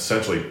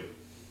essentially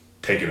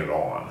taken it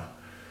on.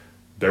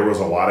 There was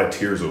a lot of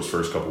tears those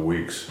first couple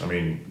weeks. I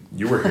mean,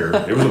 you were here.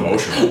 It was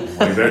emotional.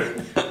 Like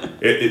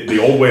the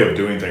old way of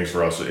doing things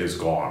for us is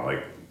gone.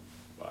 Like,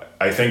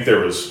 I think there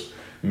was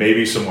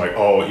maybe some like,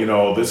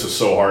 oh, this is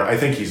so hard. I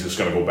think he's just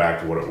going to go back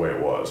to what way it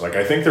was. Like,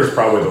 I think there's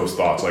probably those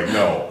thoughts like,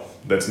 no,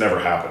 that's never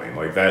happening.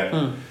 Like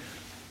that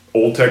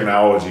old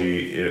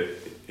technology, it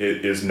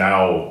is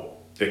now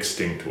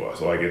extinct to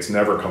us. Like, it's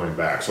never coming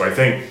back. So I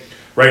think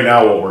right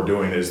now what we're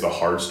doing is the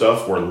hard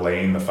stuff. We're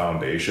laying the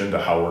foundation to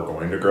how we're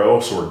going to grow.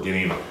 So we're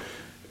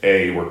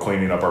we're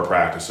cleaning up our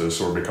practices.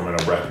 So we're becoming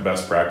a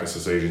best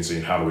practices agency.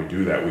 And how do we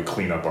do that? We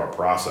clean up our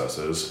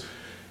processes.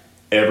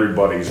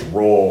 Everybody's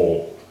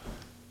role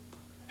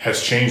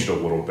has changed a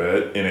little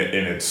bit, and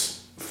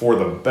it's for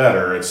the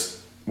better.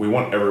 We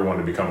want everyone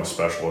to become a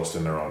specialist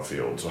in their own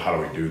field. So how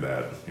do we do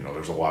that?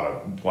 There's a lot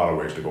of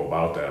ways to go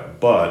about that.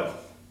 But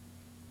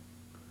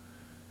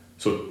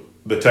so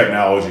the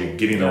technology,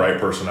 getting the right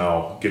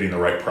personnel, getting the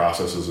right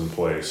processes in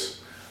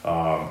place,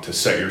 to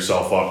set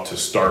yourself up to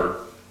start.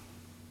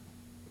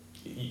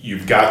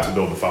 You've got to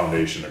build the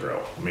foundation to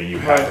grow. I mean, you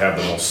have to have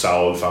the most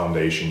solid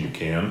foundation you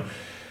can.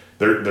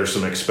 There's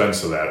some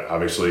expense to that.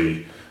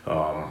 Obviously,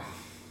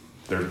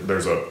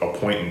 there's a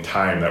point in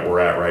time that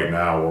we're at right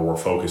now where we're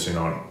focusing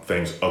on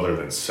things other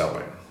than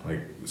selling.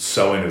 Like,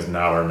 selling is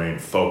not our main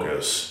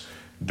focus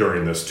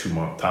during this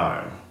 2-month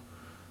time.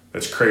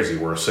 That's crazy.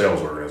 We're a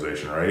sales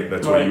organization, right?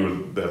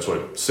 That's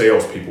what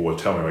salespeople would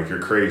tell me. Like, you're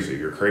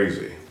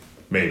crazy.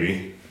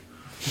 Maybe.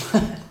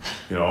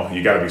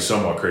 You got to be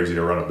somewhat crazy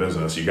to run a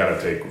business. You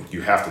have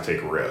to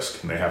take a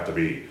risk, and they have to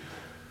be.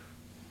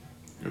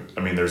 I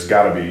mean, there's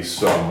got to be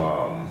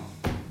some.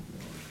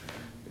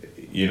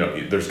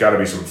 There's got to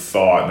be some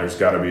thought, and there's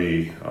got to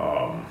be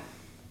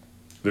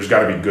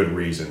good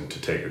reason to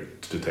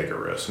take a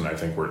risk, and I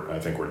think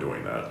we're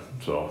doing that.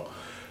 So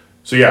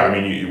yeah, I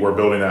mean, we're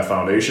building that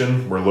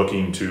foundation. We're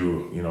looking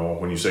to,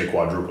 when you say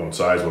quadruple in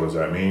size, what does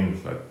that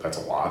mean? That's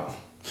a lot.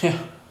 Yeah.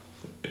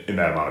 In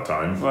that amount of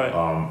time. Right.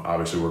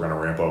 Obviously, we're going to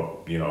ramp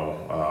up.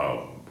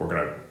 We're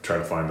going to try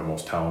to find the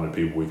most talented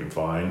people we can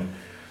find.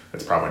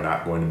 It's probably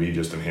not going to be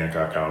just in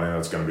Hancock County.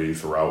 That's going to be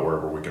throughout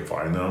wherever we can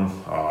find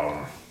them.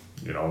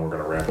 We're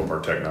going to ramp up our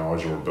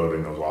technology. We're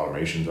building those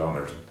automations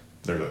out.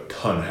 There's a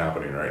ton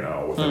happening right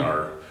now within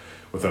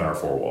our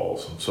 4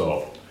 walls.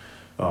 So,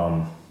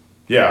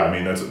 yeah, I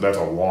mean, that's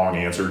a long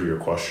answer to your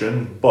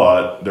question,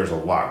 but there's a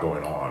lot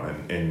going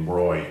on, and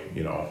we're only,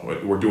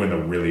 we're doing the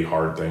really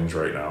hard things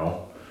right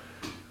now.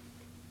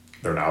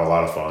 They're not a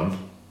lot of fun.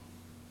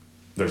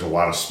 There's a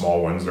lot of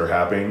small wins that are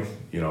happening.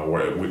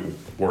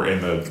 We're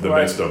in the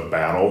midst of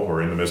battle.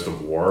 We're in the midst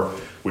of war.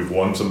 We've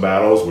won some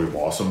battles. We've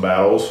lost some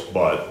battles,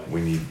 but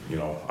we need,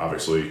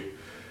 obviously,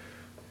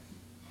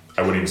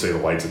 I wouldn't even say the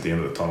light's at the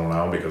end of the tunnel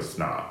now, because it's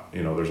not.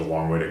 There's a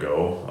long way to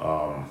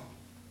go.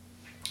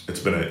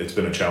 It's been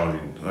a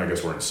challenging. I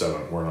guess we're in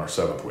our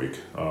 7th week.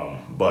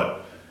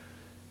 But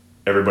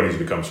everybody's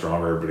become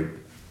stronger. Everybody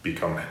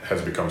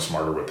has become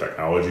smarter with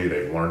technology.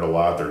 They've learned a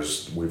lot.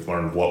 We've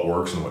learned what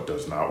works and what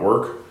does not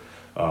work.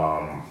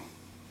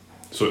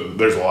 So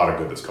there's a lot of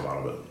good that's come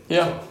out of it.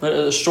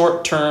 Yeah,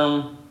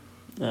 short-term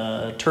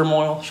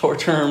turmoil,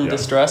 short-term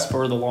distress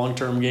for the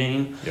long-term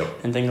gain. Yep.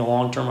 And thinking the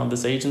long-term of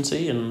this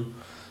agency, and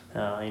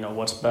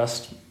what's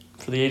best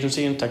for the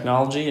agency and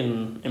technology,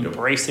 and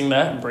embracing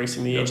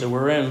the age that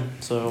we're in.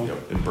 So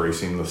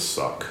embracing the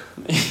suck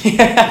is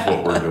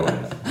what we're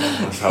doing.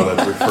 That's how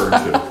that's referred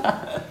to.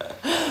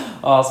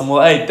 Awesome.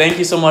 Well, hey, thank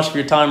you so much for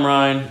your time,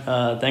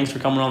 Ryan. Thanks for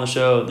coming on the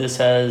show. This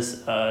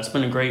has it's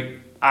been a great.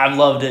 I've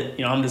loved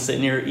it. I'm just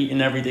sitting here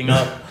eating everything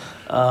up.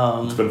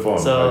 It's been fun.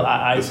 So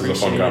I this appreciate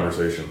is a fun it.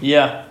 Conversation.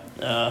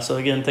 Yeah. So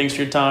again, thanks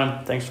for your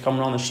time. Thanks for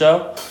coming on the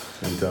show.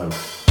 Anytime.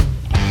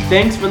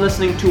 Thanks for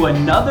listening to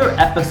another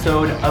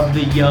episode of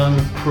The Young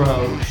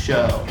Pro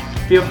Show.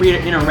 Feel free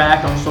to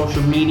interact on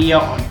social media,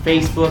 on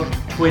Facebook,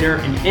 Twitter,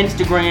 and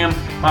Instagram.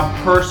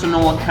 My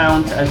personal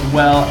accounts as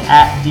well,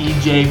 at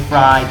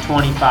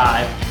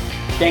DJFry25.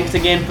 Thanks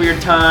again for your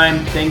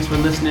time. Thanks for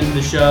listening to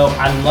the show.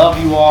 I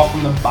love you all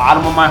from the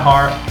bottom of my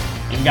heart,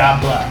 and God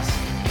bless.